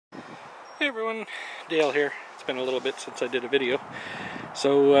Hey everyone, Dale here. It's been a little bit since I did a video.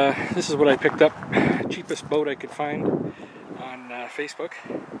 So this is what I picked up. Cheapest boat I could find on Facebook.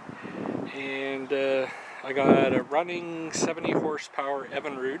 And I got a running 70 horsepower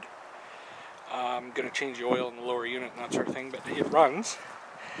Evinrude. I'm going to change the oil in the lower unit and that sort of thing, but it runs.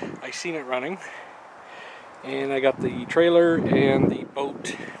 I seen it running. And I got the trailer and the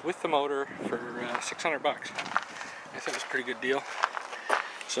boat with the motor for 600 bucks. I thought it was a pretty good deal.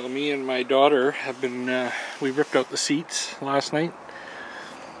 So me and my daughter have been, we ripped out the seats last night,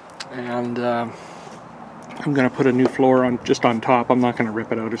 and I'm going to put a new floor on, just on top. I'm not going to rip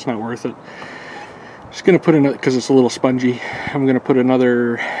it out, it's not worth it. Just going to put another, because it's a little spongy, I'm going to put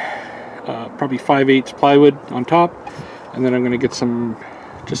another probably 5/8 plywood on top, and then I'm going to get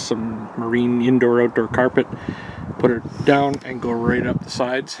just some marine indoor-outdoor carpet, put it down and go right up the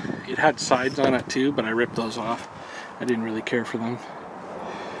sides. It had sides on it too, but I ripped those off. I didn't really care for them.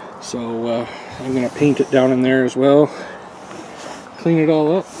 So I'm going to paint it down in there as well, clean it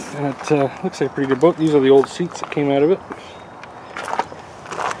all up, and it looks like a pretty good boat. These are the old seats that came out of it.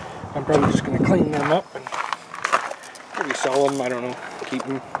 I'm probably just going to clean them up and maybe sell them, I don't know, keep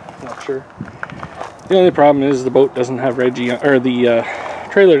them, not sure. The only problem is the boat doesn't have the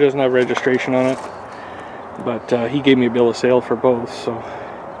trailer doesn't have registration on it, but he gave me a bill of sale for both, so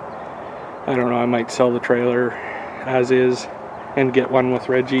I don't know, I might sell the trailer as is and get one with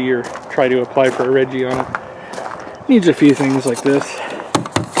Reggie, or try to apply for a Reggie on it. Needs a few things like this.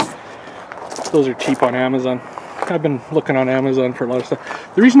 Those are cheap on Amazon. I've been looking on Amazon for a lot of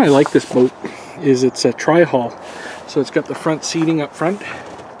stuff. The reason I like this boat is it's a tri-hull, so it's got the front seating up front.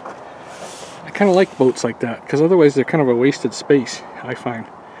 I kind of like boats like that, because otherwise they're kind of a wasted space, I find.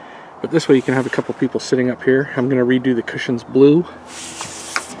 But this way you can have a couple people sitting up here. I'm going to redo the cushions blue.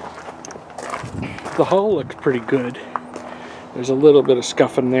 The hull looks pretty good. There's a little bit of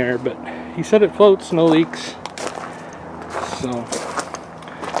scuffing there, but he said it floats, no leaks. So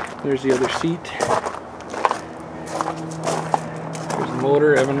there's the other seat. There's the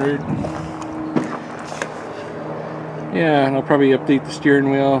motor, Evinrude. Yeah, and I'll probably update the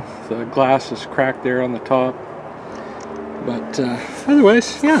steering wheel. The glass is cracked there on the top. But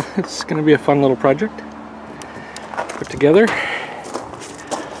otherwise, yeah, it's going to be a fun little project. Put together.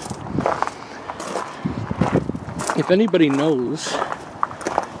 If anybody knows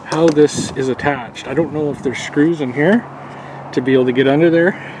how this is attached, I don't know if there's screws in here to be able to get under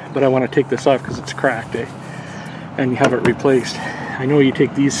there, but I want to take this off because it's cracked, and have it replaced. I know you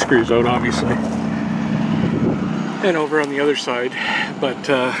take these screws out, obviously, and over on the other side, but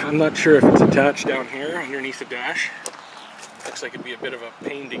I'm not sure if it's attached down here underneath the dash. Looks like it'd be a bit of a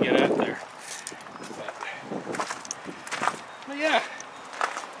pain to get at there, but yeah,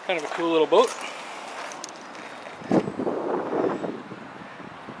 kind of a cool little boat.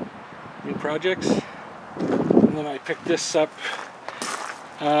 New projects. And then I picked this up.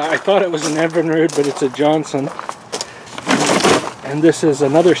 I thought it was an Evinrude, but it's a Johnson. And this is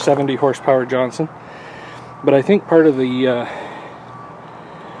another 70 horsepower Johnson. But I think part of the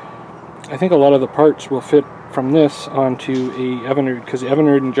I think a lot of the parts will fit from this onto a Evinrude, because the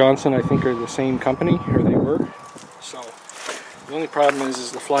Evinrude and Johnson I think are the same company, or they were. So the only problem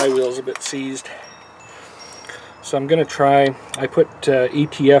is the flywheel is a bit seized. So I'm going to try, I put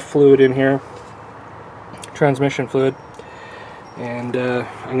ETF fluid in here, transmission fluid, and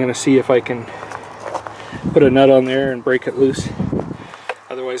I'm going to see if I can put a nut on there and break it loose.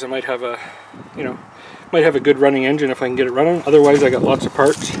 Otherwise I might have a, might have a good running engine if I can get it running. Otherwise I got lots of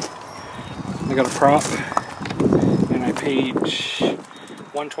parts. I got a prop, and I paid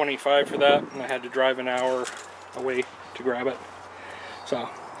 $125 for that, and I had to drive an hour away to grab it. So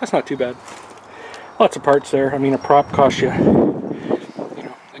that's not too bad. Lots of parts there. I mean, a prop costs you,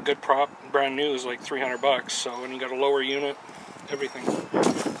 a good prop, brand new, is like 300 bucks. So when you got a lower unit, everything.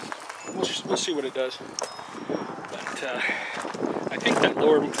 We'll see what it does. But I think that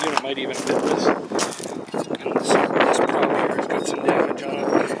lower unit might even fit this. And this prop here has got some damage on it.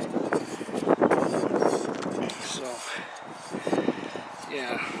 So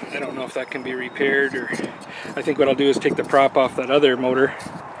yeah, I don't know if that can be repaired, or I think what I'll do is take the prop off that other motor,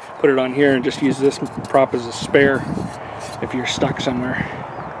 put it on here, and just use this prop as a spare if you're stuck somewhere.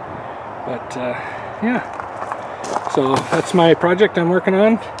 But yeah, so that's my project I'm working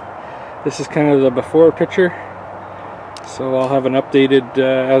on. This is kind of the before picture, so I'll have an updated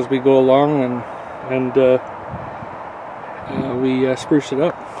as we go along, and we spruce it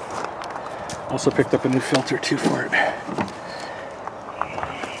up. Also picked up a new filter too for it.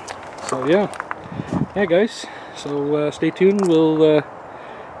 So yeah guys, so stay tuned. We'll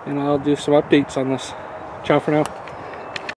and I'll do some updates on this. Ciao for now.